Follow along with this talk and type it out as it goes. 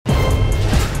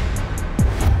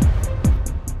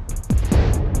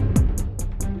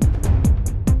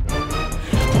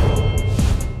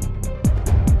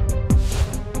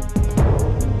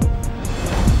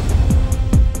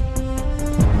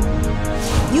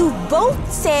You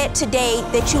both said today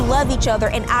that you love each other,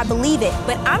 and I believe it.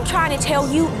 But I'm trying to tell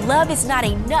you, love is not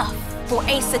enough for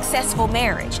a successful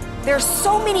marriage. There's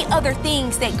so many other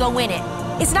things that go in it.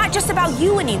 It's not just about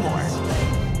you anymore.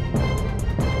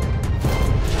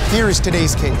 Here is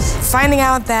today's case. Finding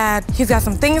out that he's got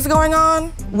some things going on.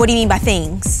 What do you mean by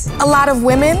things? A lot of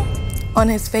women on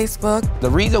his Facebook.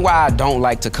 The reason why I don't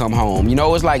like to come home,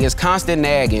 it's like it's constant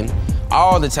nagging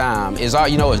all the time. It's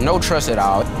no trust at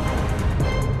all.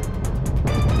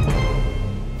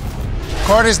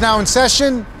 Court is now in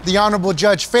session. The Honorable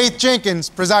Judge Faith Jenkins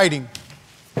presiding.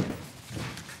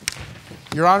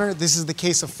 Your Honor, this is the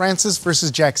case of Francis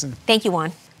versus Jackson. Thank you,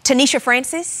 Juan. Tanisha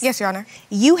Francis? Yes, Your Honor.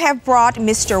 You have brought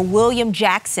Mr. William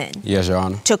Jackson. Yes, Your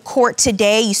Honor. To court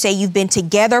today. You say you've been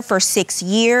together for 6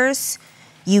 years.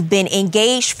 You've been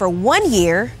engaged for 1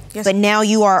 year, yes, but now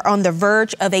you are on the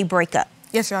verge of a breakup.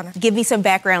 Yes, Your Honor. Give me some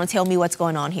background and tell me what's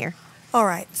going on here. All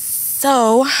right.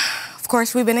 So, of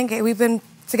course, we've been engaged. We've been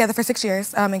together for 6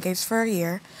 years, engaged for a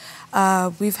year.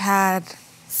 We've had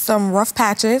some rough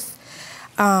patches.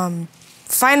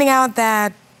 Finding out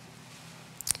that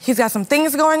he's got some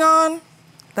things going on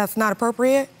that's not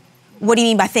appropriate. What do you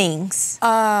mean by things?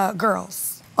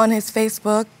 Girls on his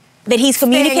Facebook. That he's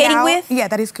communicating with? Yeah,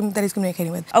 that he's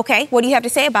communicating with. Okay, what do you have to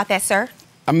say about that, sir?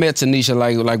 I met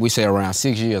Tanisha, like we said, around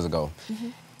 6 years ago.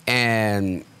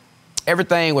 And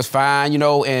everything was fine,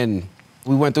 and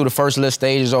we went through the first little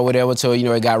stages or whatever till,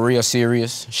 it got real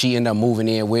serious. She ended up moving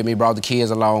in with me, brought the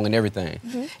kids along and everything.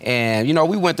 And,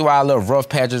 we went through our little rough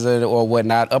patches or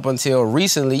whatnot up until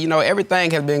recently.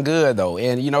 Everything has been good, though.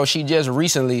 And, she just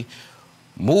recently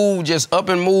moved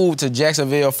to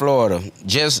Jacksonville, Florida.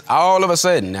 Just all of a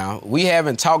sudden now. We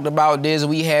haven't talked about this.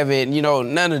 We haven't,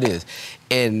 none of this.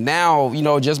 And now,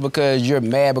 just because you're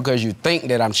mad because you think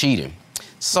that I'm cheating.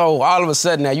 So all of a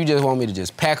sudden now you just want me to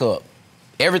just pack up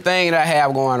everything that I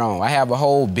have going on. I have a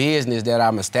whole business that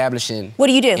I'm establishing. What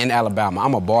do you do? In Alabama.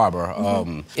 I'm a barber.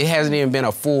 It hasn't even been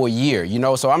a full year,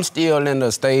 so I'm still in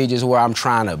the stages where I'm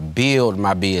trying to build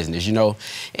my business,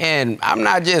 And I'm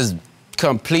not just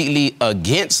completely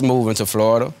against moving to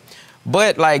Florida,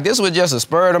 but this was just a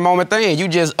spur of the moment thing. You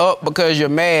just up because you're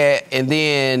mad, and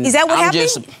then is that what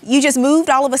happened? You just moved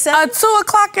all of a sudden? 2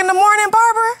 o'clock in the morning,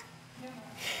 Barbara.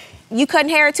 You cutting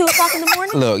hair at 2 o'clock in the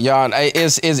morning? Look, y'all,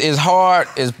 it's hard.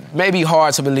 It's maybe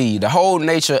hard to believe. The whole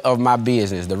nature of my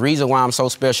business, the reason why I'm so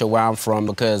special where I'm from,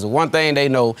 because the one thing they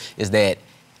know is that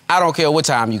I don't care what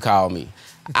time you call me.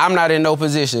 I'm not in no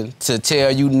position to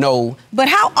tell you no. But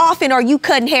how often are you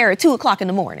cutting hair at 2 o'clock in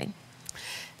the morning?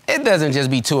 It doesn't just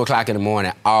be 2 o'clock in the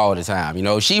morning all the time.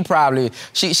 She's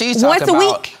talking once a about,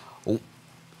 week?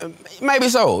 Maybe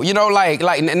so.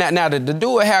 Now to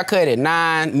do a haircut at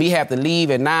 9, me have to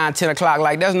leave at 9, 10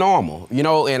 o'clock, that's normal.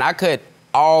 And I cut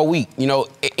all week.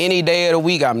 Any day of the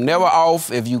week, I'm never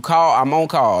off. If you call, I'm on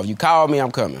call. If you call me,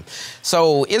 I'm coming.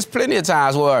 So it's plenty of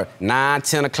times where 9,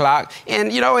 10 o'clock,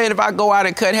 and and if I go out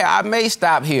and cut hair, I may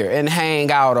stop here and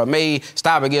hang out, or may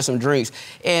stop and get some drinks.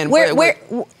 And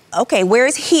okay, where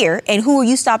is here, and who are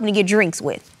you stopping to get drinks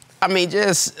with? I mean,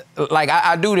 just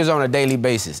I do this on a daily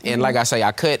basis, and like I say,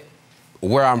 I cut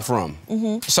where I'm from.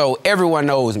 So everyone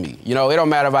knows me. It don't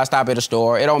matter if I stop at a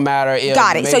store. It don't matter if...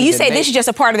 Got it. So you say this is just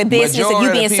a part of the business of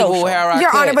you being social. Your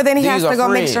Honor, but then he has to go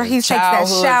make sure he takes that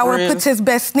shower, puts his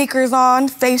best sneakers on,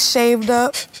 face shaved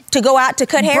up. To go out to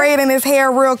cut hair? Braiding his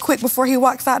hair real quick before he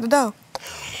walks out the door.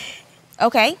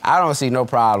 Okay. I don't see no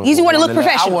problem. You just want to look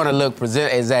professional. I want to look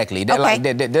exactly. Those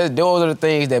are the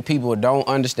things that people don't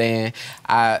understand.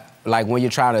 When you're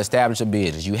trying to establish a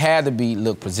business, you have to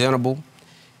look presentable.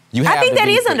 I think that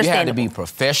is understandable. You have to be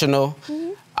professional.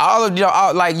 All of you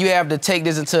have to take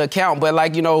this into account, but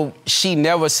she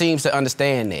never seems to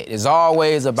understand that. It's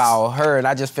always about her, and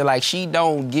I just feel like she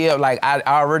don't give, I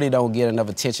already don't get enough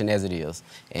attention as it is.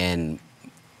 And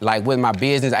with my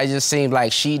business, it just seems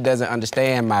like she doesn't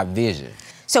understand my vision.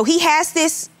 So he has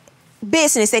this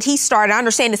business that he started. I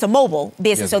understand it's a mobile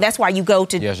business, so that's why you go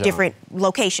to different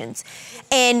locations.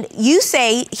 And you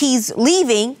say he's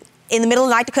leaving in the middle of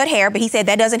the night to cut hair, but he said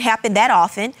that doesn't happen that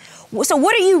often. So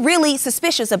what are you really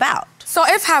suspicious about? So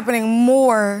it's happening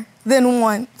more than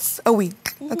once a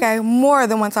week, okay? More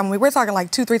than one time a week. We're talking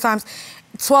 2, 3 times,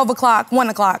 12 o'clock, 1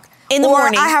 o'clock. In the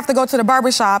morning. Or I have to go to the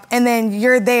barbershop, and then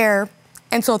you're there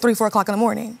until 3, 4 o'clock in the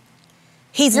morning.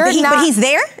 But he's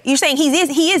there? You're saying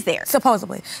he is there?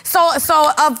 Supposedly. So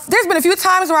there's been a few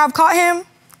times where I've caught him,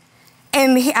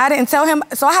 and I didn't tell him.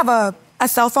 So I have a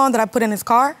cell phone that I put in his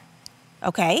car.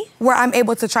 Okay. Where I'm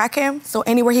able to track him. So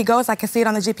anywhere he goes, I can see it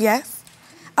on the GPS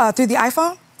through the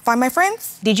iPhone. find my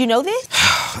friends. Did you know this?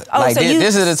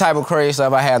 This is the type of crazy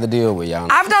stuff I had to deal with, y'all.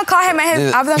 I've done caught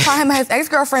him at his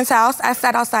ex-girlfriend's house. I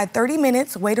sat outside 30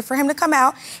 minutes, waited for him to come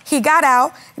out. He got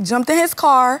out, jumped in his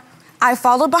car. I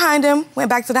followed behind him, went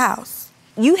back to the house.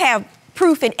 You have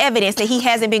proof and evidence that he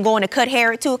hasn't been going to cut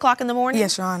hair at 2 o'clock in the morning?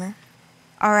 Yes, Your Honor.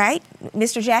 All right.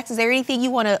 Mr. Jackson, is there anything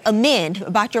you want to amend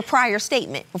about your prior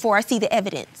statement before I see the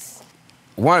evidence?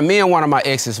 Me and one of my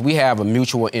exes, we have a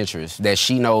mutual interest that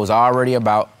she knows already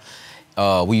about.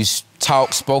 We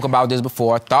spoke about this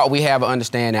before, thought we have an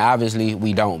understanding. Obviously,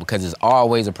 we don't, because it's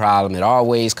always a problem. It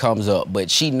always comes up,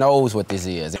 but she knows what this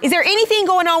is. Is there anything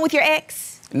going on with your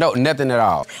ex? No, nothing at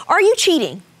all. Are you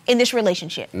cheating in this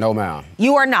relationship? No, ma'am.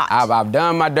 You are not? I've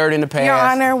done my dirt in the past. Your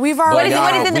Honor, we've already...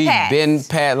 What is in the past? We've been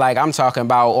past, like, I'm talking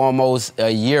about almost a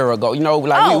year ago. You know,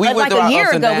 like, we went like through a year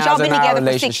ups and ago, but y'all downs been in our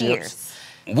together for 6 relationships.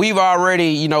 years. We've already,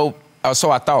 you know,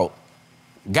 so I thought,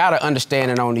 got an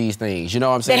understanding on these things. You know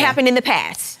what I'm saying? That happened in the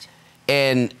past.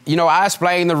 And, you know, I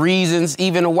explained the reasons,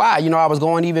 even why, you know, I was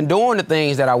going even doing the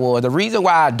things that I was. The reason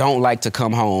why I don't like to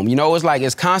come home, you know, it's like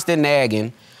it's constant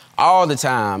nagging all the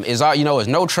time. It's all, you know, it's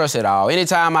no trust at all.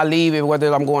 Anytime I leave it,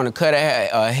 whether I'm going to cut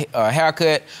a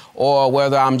haircut or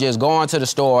whether I'm just going to the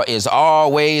store, it's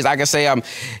always, like I say,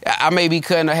 I may be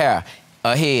cutting her hair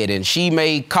ahead and she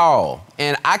may call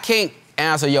and I can't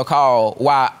answer your call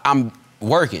while I'm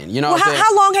working, you know what I'm saying?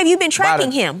 How long have you been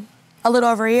tracking him? A little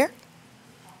over a year.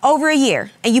 Over a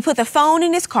year. And you put the phone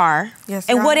in his car. Yes,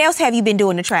 And Your what Honor. else have you been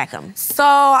doing to track him? So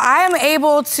I am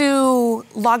able to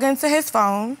log into his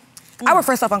phone. I work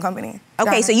for a cell phone company. Your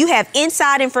Okay, Honor. so you have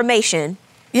inside information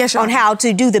Yes, Your on Honor. how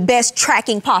to do the best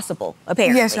tracking possible,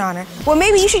 apparently. Yes, Your Honor. Well,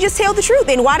 maybe you should just tell the truth.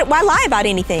 And why lie about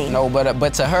anything? No,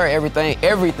 but to her,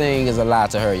 everything is a lie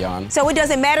to her, Your Honor. So it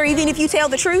doesn't matter even if you tell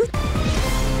the truth?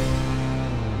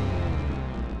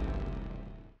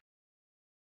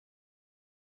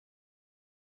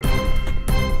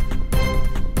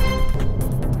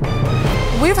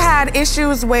 We've had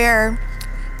issues where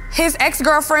his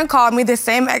ex-girlfriend called me, this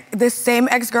same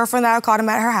ex-girlfriend that I called him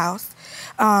at her house.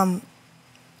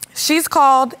 She's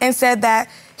called and said that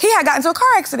he had gotten into a car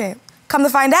accident. Come to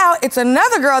find out, it's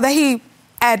another girl that he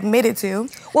admitted to.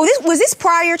 Well, was this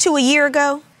prior to a year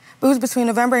ago? It was between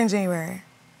November and January.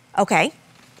 Okay.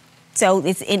 So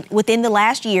it's within the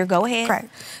last year. Go ahead. Correct.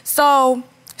 So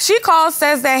she calls,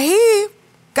 says that he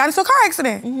got into a car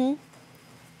accident. Mm-hmm.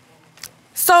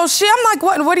 So I'm like,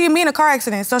 what do you mean a car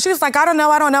accident? So she was like, I don't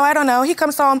know. He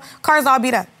comes home, car's all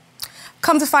beat up.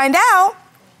 Come to find out,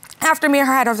 after me and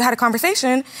her had a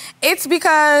conversation, it's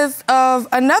because of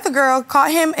another girl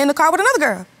caught him in the car with another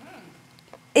girl.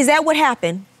 Is that what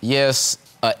happened? Yes,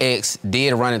 an ex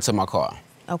did run into my car.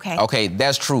 Okay. Okay,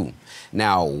 that's true.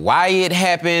 Now, why it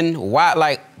happened,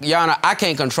 Your Honor, I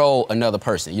can't control another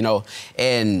person, you know?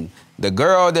 And the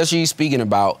girl that she's speaking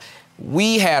about,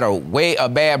 we had a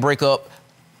bad breakup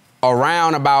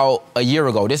around about a year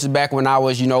ago. This is back when I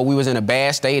was, you know, we was in a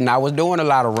bad state and I was doing a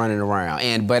lot of running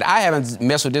around. But I haven't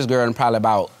messed with this girl in probably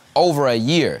about over a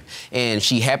year. And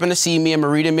she happened to see me in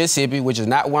Merida, Mississippi, which is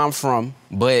not where I'm from,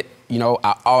 but, you know,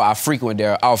 I frequent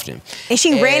there often. And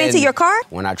she ran into your car?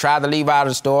 When I tried to leave out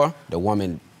of the store, the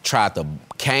woman drove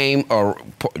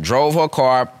her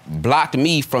car, blocked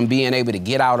me from being able to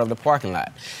get out of the parking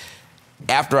lot.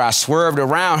 After I swerved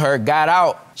around her, got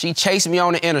out, she chased me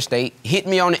on the interstate, hit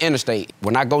me on the interstate.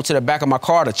 When I go to the back of my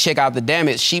car to check out the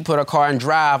damage, she put her car in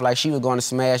drive like she was going to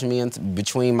smash me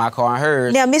between my car and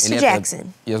hers. Now, Mr.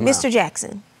 Jackson, Yes, ma'am. Mr.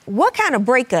 Jackson, what kind of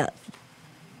breakup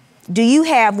do you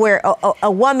have where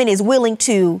a woman is willing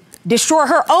to destroy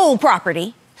her own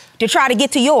property to try to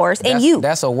get to yours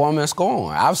That's a woman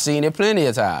scorn. I've seen it plenty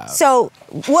of times. So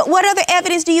what other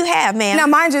evidence do you have, ma'am? Now,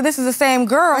 mind you, this is the same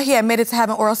girl he admitted to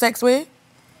having oral sex with.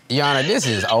 Your Honor, this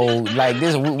is old. Like,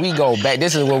 this, we go back.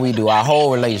 This is what we do. Our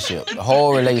whole relationship. The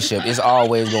whole relationship is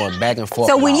always going back and forth.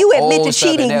 So when you admit to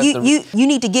cheating, you you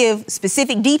need to give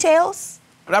specific details?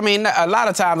 I mean, a lot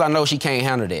of times I know she can't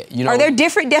handle that. You know, are there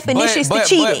different definitions to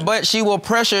cheating? But she will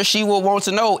pressure. She will want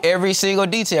to know every single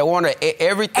detail. Want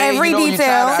everything. Every you know,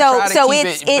 detail. You try to keep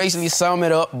it, basically sum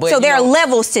it up. But, so there are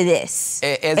levels to this,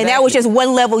 exactly. And that was just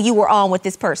one level you were on with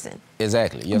this person.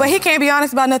 Exactly. Yes, but he can't be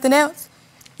honest about nothing else.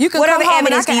 You can what come other home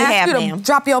evidence and I do you can have, ask you ma'am? to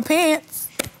drop your pants.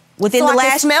 Within so the I last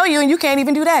can smell you, and you can't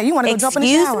even do that. You want to go jump in the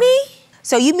shower. Excuse me?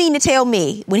 So you mean to tell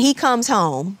me when he comes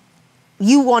home,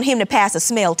 you want him to pass a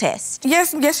smell test?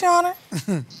 Yes, Your Honor.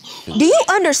 Do you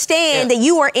understand that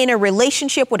you are in a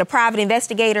relationship with a private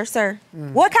investigator, sir?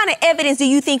 What kind of evidence do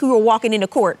you think we were walking into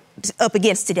court up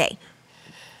against today?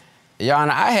 Yana,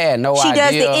 I had no idea. She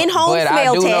does the in-home smell test. But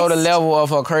I do know the level of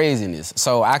her craziness,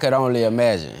 so I could only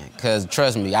imagine. Because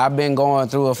trust me, I've been going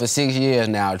through it for 6 years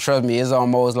now. Trust me, it's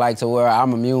almost like to where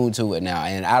I'm immune to it now,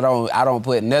 and I don't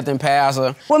put nothing past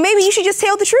her. Well, maybe you should just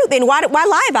tell the truth then. Why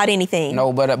lie about anything?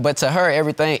 No, but to her,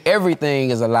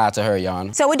 everything is a lie to her,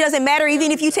 Yana. So it doesn't matter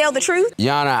even if you tell the truth?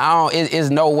 Yana, it's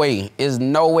no way. It's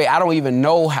no way. I don't even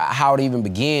know how to even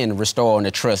begin restoring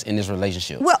the trust in this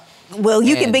relationship. Well,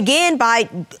 you can begin by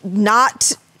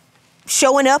not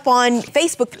showing up on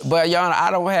Facebook. But Yana,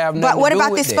 I don't have nothing But what to do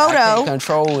about with this it. photo? I can't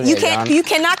control it. You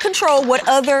cannot control what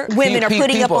other women are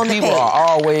putting up on the page. People are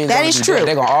always that is true.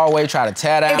 They're gonna always try to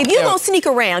tear down. If you're gonna sneak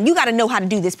around, you got to know how to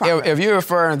do this properly. If you're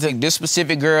referring to this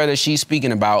specific girl that she's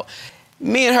speaking about,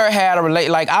 me and her had a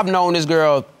like I've known this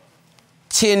girl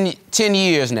 10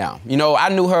 years now. You know, I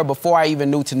knew her before I even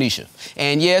knew Tanisha.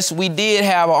 And yes, we did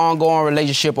have an ongoing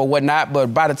relationship or whatnot,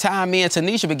 but by the time me and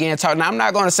Tanisha began talking, now I'm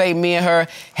not gonna say me and her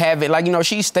have it, like, you know,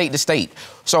 she's state to state.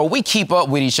 So we keep up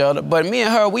with each other, but me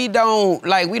and her, we don't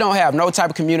have no type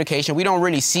of communication. We don't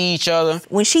really see each other.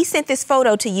 When she sent this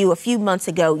photo to you a few months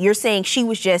ago, you're saying she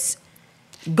was just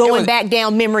going back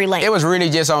down memory lane. It was really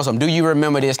just on some, do you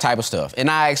remember this type of stuff? And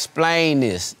I explained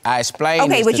this.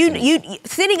 Okay, but you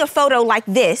sending a photo like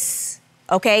this,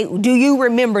 okay, do you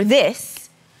remember this,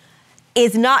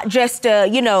 is not just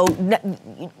she's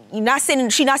not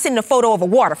sending a photo of a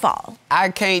waterfall. I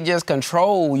can't just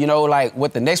control, you know, like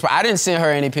what the next. I didn't send her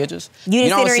any pictures. You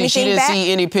didn't send her anything She didn't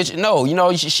see any pictures. No, you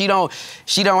know, she don't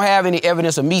have any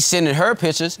evidence of me sending her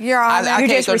pictures. I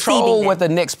can't control what the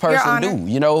next person do,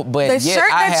 you know. But the shirt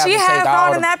that she has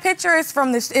on in that picture is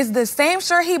the same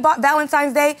shirt he bought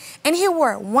Valentine's Day, and he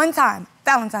wore it one time.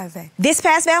 Valentine's Day. This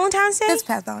past Valentine's Day? This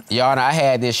past Valentine's Day. Y'all know I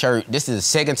had this shirt. This is the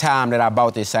second time that I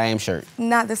bought this same shirt.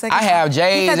 Not the second time. I have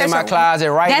J's in my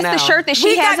closet right now. That's the shirt that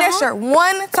she has on? He got that shirt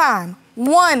one time.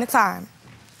 One time.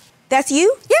 That's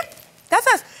you? Yeah, that's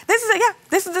us. This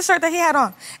is the shirt that he had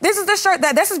on. This is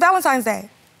Valentine's Day.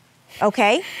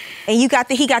 Okay. And he got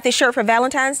this shirt for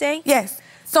Valentine's Day? Yes.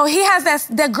 So he has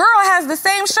the girl has the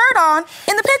same shirt on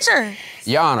in the picture.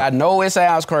 Yana, I know it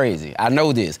sounds crazy. I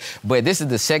know this. But this is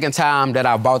the second time that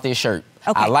I bought this shirt.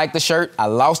 Okay. I like the shirt. I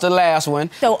lost the last one.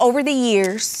 So over the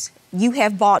years, you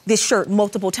have bought this shirt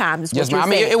multiple times. Yes, ma'am. I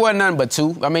mean, it wasn't nothing but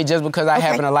two. I mean, just because I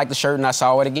happened to like the shirt and I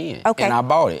saw it again. Okay. And I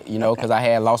bought it, you know, because I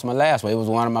had lost my last one. It was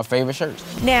one of my favorite shirts.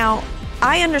 Now,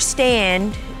 I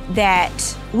understand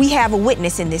that we have a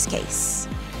witness in this case.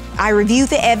 I reviewed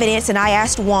the evidence and I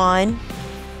asked Juan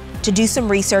to do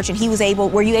some research, and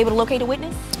were you able to locate a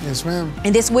witness? Yes, ma'am.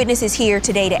 And this witness is here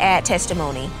today to add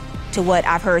testimony to what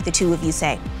I've heard the two of you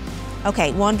say.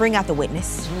 Okay, Juan, bring out the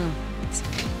witness. Yes,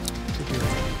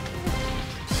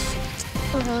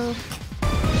 ma'am.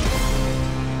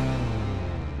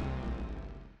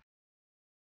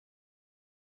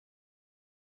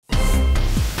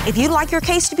 If you'd like your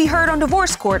case to be heard on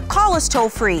divorce court, call us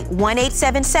toll-free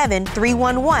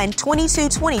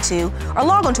 1-877-311-2222 or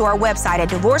log on to our website at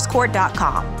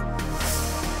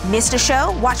divorcecourt.com. Missed a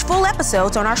show? Watch full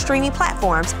episodes on our streaming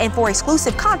platforms, and for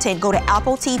exclusive content, go to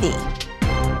Apple TV.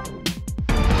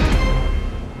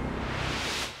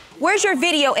 Where's your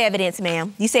video evidence,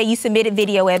 ma'am? You say you submitted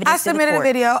video evidence I submitted a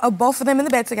video of both of them in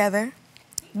the bed together.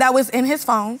 That was in his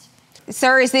phone.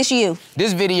 Sir, is this you?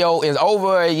 This video is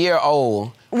over a year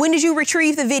old. When did you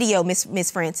retrieve the video, Miss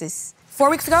Francis?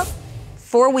 4 weeks ago.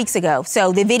 4 weeks ago.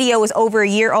 So the video is over a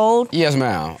year old? Yes,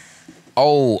 ma'am.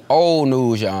 Old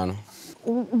news, Your Honor.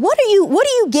 What are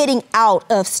you getting out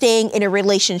of staying in a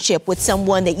relationship with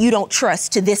someone that you don't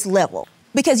trust to this level?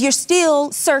 Because you're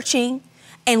still searching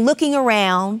and looking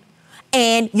around,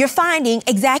 and you're finding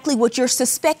exactly what you're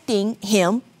suspecting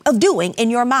him of doing in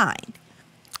your mind.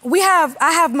 I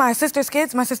have my sister's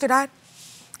kids. My sister died,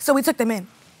 so we took them in.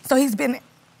 So he's been.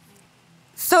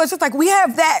 So it's just like we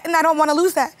have that, and I don't want to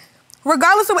lose that.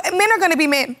 Regardless of men are going to be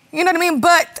men, you know what I mean?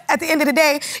 But at the end of the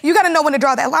day, you got to know when to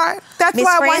draw that line. That's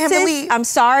why I want him to leave. I'm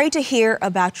sorry to hear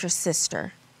about your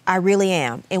sister. I really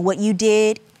am. And what you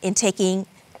did in taking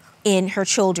in her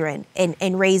children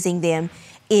and raising them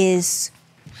is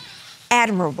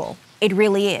admirable. It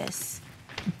really is.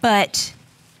 But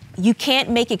you can't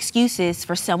make excuses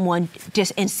for someone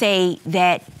just and say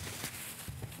that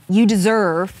you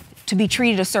deserve to be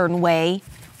treated a certain way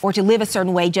or to live a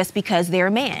certain way just because they're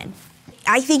a man.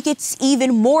 I think it's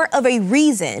even more of a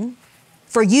reason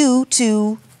for you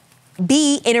to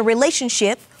be in a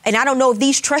relationship. And I don't know if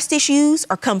these trust issues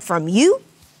are come from you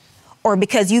or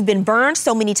because you've been burned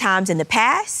so many times in the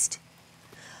past.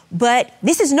 But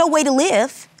this is no way to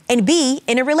live and be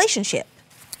in a relationship.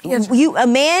 Yes. A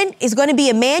man is going to be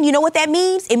a man. You know what that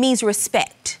means? It means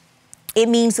respect. It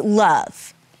means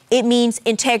love. It means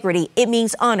integrity. It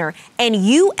means honor. And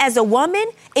you as a woman,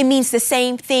 it means the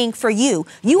same thing for you.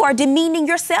 You are demeaning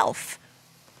yourself.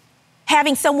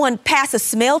 Having someone pass a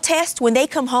smell test when they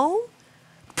come home,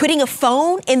 putting a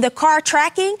phone in the car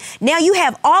tracking. Now you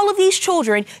have all of these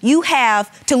children you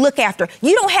have to look after.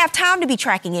 You don't have time to be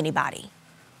tracking anybody.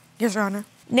 Yes, Your Honor.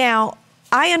 Now,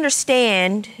 I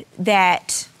understand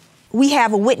that we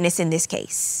have a witness in this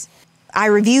case. I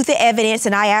reviewed the evidence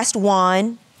and I asked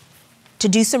Juan to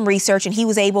do some research and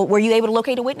were you able to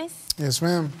locate a witness? Yes,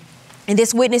 ma'am. And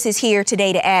this witness is here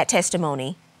today to add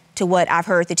testimony to what I've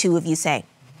heard the two of you say.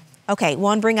 Okay,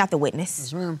 Juan, bring out the witness.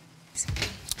 Yes, ma'am.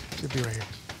 You'll be right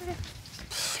here.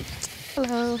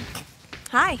 Hello.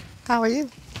 Hi. How are you?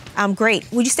 I'm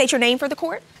great. Would you state your name for the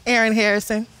court? Erin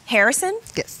Harrison. Harrison?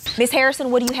 Yes. Ms.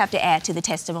 Harrison, what do you have to add to the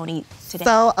testimony today?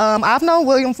 So I've known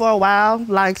William for a while,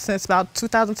 like since about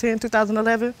 2010,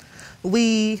 2011.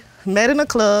 We met in a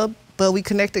club, but we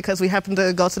connected because we happened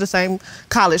to go to the same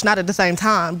college, not at the same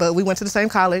time, but we went to the same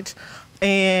college.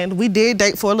 And we did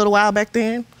date for a little while back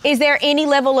then. Is there any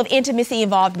level of intimacy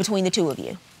involved between the two of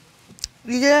you?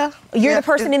 Yeah. You're the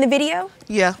person in the video?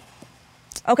 Yeah.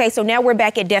 Okay, so now we're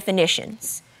back at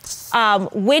definitions.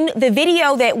 When the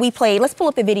video that we played, let's pull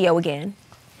up the video again.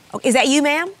 Is that you,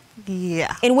 ma'am?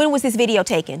 Yeah. And when was this video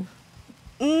taken?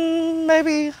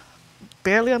 Maybe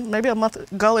maybe a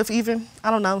month ago, if even.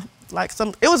 I don't know.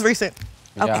 It was recent.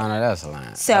 Your Okay. Honor, that's a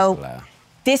lie. So, That's a lie.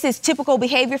 this is typical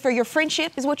behavior for your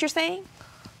friendship, is what you're saying?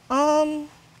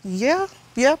 Yeah.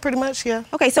 Yeah, pretty much, yeah.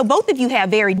 Okay, so both of you have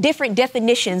very different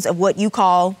definitions of what you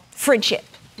call friendship.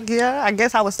 Yeah, I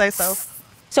guess I would say so.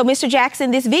 So, Mr.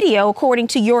 Jackson, this video, according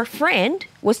to your friend,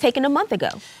 was taken a month ago,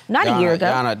 not a year ago.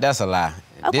 Your Honor, that's a lie.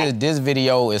 Okay. This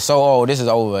video is so old. This is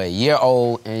over a year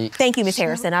old. And Thank you, Ms.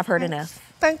 Harrison. I've heard enough.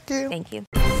 Thank you. Thank you.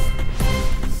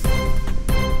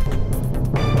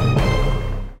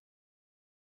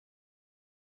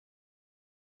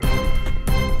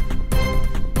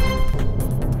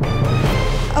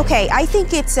 Okay, I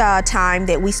think it's time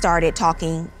that we started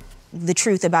talking the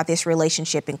truth about this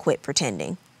relationship and quit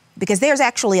pretending, because there's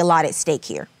actually a lot at stake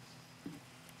here.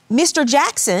 Mr.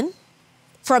 Jackson,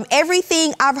 from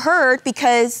everything I've heard,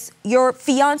 because your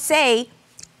fiance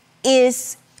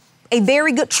is a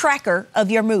very good tracker of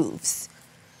your moves,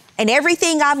 and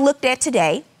everything I've looked at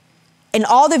today, and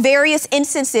all the various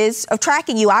instances of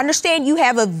tracking you, I understand you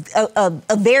have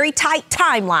a very tight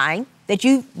timeline that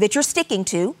you're sticking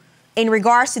to in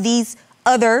regards to these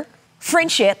other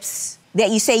friendships that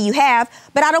you say you have,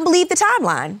 but I don't believe the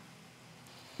timeline.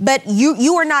 But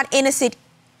you are not innocent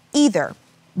either.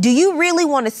 Do you really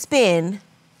want to spend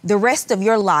the rest of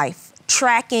your life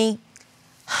tracking,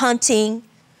 hunting,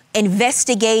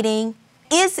 investigating?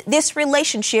 Is this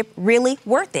relationship really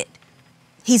worth it?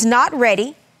 He's not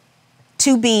ready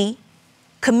to be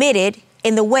committed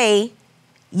in the way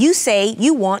you say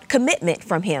you want commitment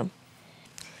from him.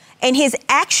 And his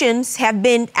actions have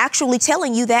been actually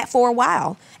telling you that for a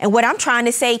while. And what I'm trying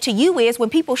to say to you is,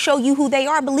 when people show you who they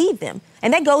are, believe them.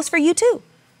 And that goes for you too.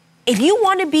 If you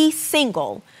want to be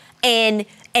single and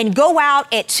go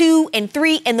out at 2 and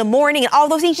 3 in the morning and all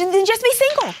those things, then just be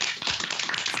single.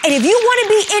 And if you want to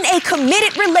be in a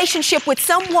committed relationship with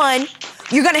someone,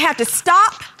 you're going to have to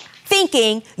stop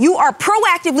thinking you are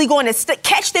proactively going to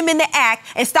catch them in the act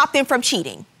and stop them from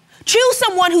cheating. Choose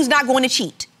someone who's not going to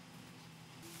cheat.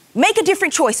 Make a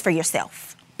different choice for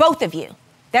yourself, both of you.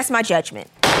 That's my judgment.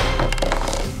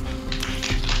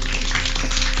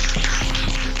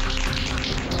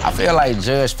 I feel like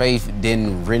Judge Faith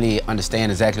didn't really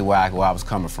understand exactly where I was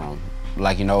coming from.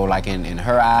 Like, you know, like in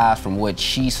her eyes, from what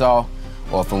she saw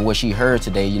or from what she heard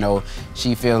today, you know,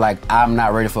 she feels like I'm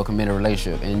not ready for a committed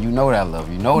relationship. And you know that I love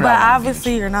you. You know that But I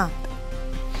obviously you're not.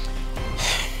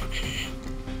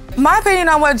 My opinion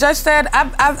on what Judge said,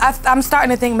 I'm starting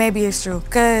to think maybe it's true,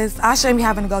 because I shouldn't be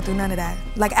having to go through none of that.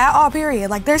 Like, at all, period.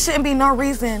 Like, there shouldn't be no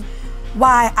reason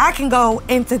why I can go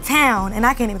into town and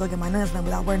I can't even go get my nails done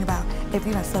without worrying about if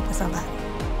you done slept with somebody.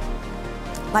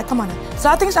 Like, come on now. So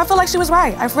I feel like she was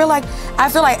right. I feel like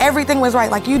everything was right.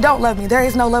 Like, you don't love me. There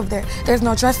is no love there. There's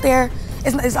no trust there.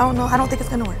 I don't think it's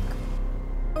gonna work.